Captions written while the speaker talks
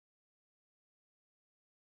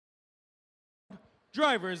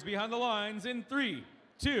Drivers behind the lines in 3,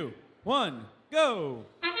 2, 1, go.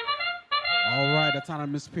 All right,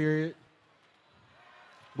 autonomous period.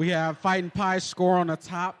 We have Fighting Pie score on the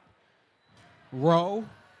top row.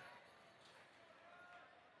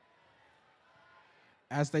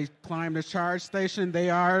 As they climb the charge station, they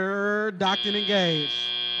are docked and engaged.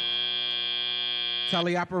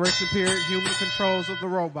 Teleoperation period, human controls of the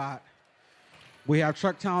robot. We have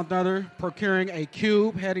Trucktown Thunder procuring a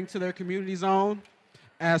cube, heading to their community zone,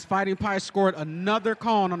 as Fighting Pie scored another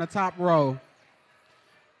cone on the top row.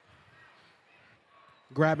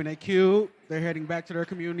 Grabbing a cube, they're heading back to their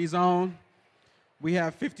community zone. We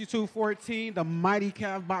have 52-14, the Mighty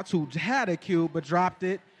Cavbots, who had a cube but dropped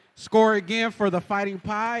it, score again for the Fighting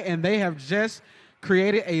Pie, and they have just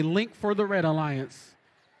created a link for the Red Alliance.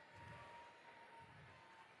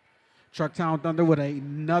 Trucktown Thunder with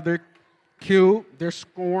another cube. They're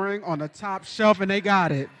scoring on the top shelf, and they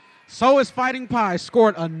got it. So is Fighting Pie,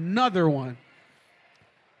 scored another one.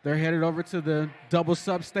 They're headed over to the double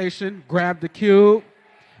substation, grab the cube.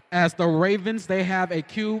 As the Ravens, they have a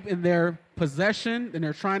cube in their possession, and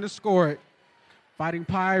they're trying to score it. Fighting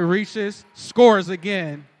Pie reaches, scores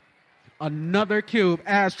again. Another cube.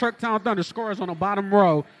 As Trucktown Thunder scores on the bottom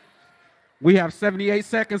row. We have 78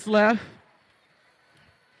 seconds left.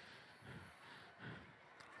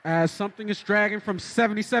 As something is dragging from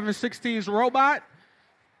 77-16's robot.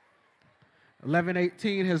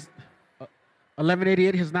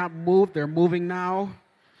 1188 has not moved. They're moving now.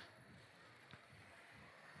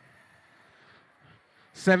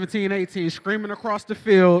 17-18 screaming across the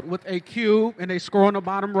field with a cube, and they score on the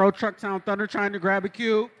bottom row. Trucktown Thunder trying to grab a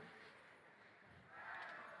cube.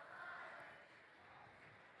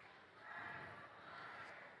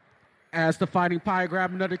 As the Fighting Pie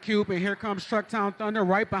grab another cube, and here comes Trucktown Thunder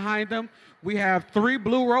right behind them. We have 3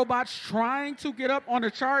 blue robots trying to get up on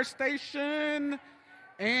the charge station,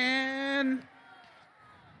 and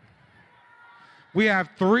we have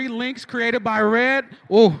 3 links created by red.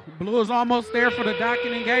 Oh, blue is almost there for the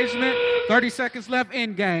docking engagement. 30 seconds left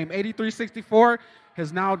in game. 83-64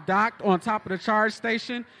 has now docked on top of the charge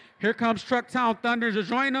station. Here comes Trucktown Thunder to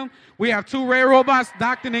join them. We have 2 red robots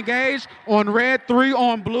docked and engaged on red, 3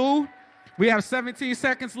 on blue. We have 17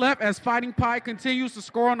 seconds left as Fighting Pie continues to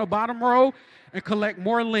score on the bottom row and collect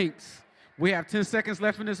more links. We have 10 seconds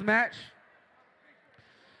left in this match.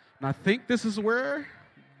 And I think this is where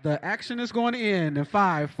the action is going to end in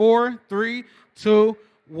 5, 4, 3, 2,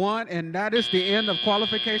 1, and that is the end of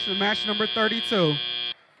qualification match number 32.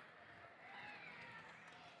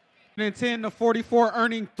 And 10-44,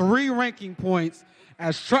 earning 3 ranking points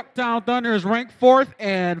as Trucktown Thunder is ranked 4th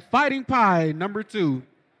and Fighting Pie number 2.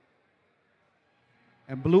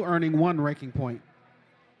 And blue earning 1 ranking point.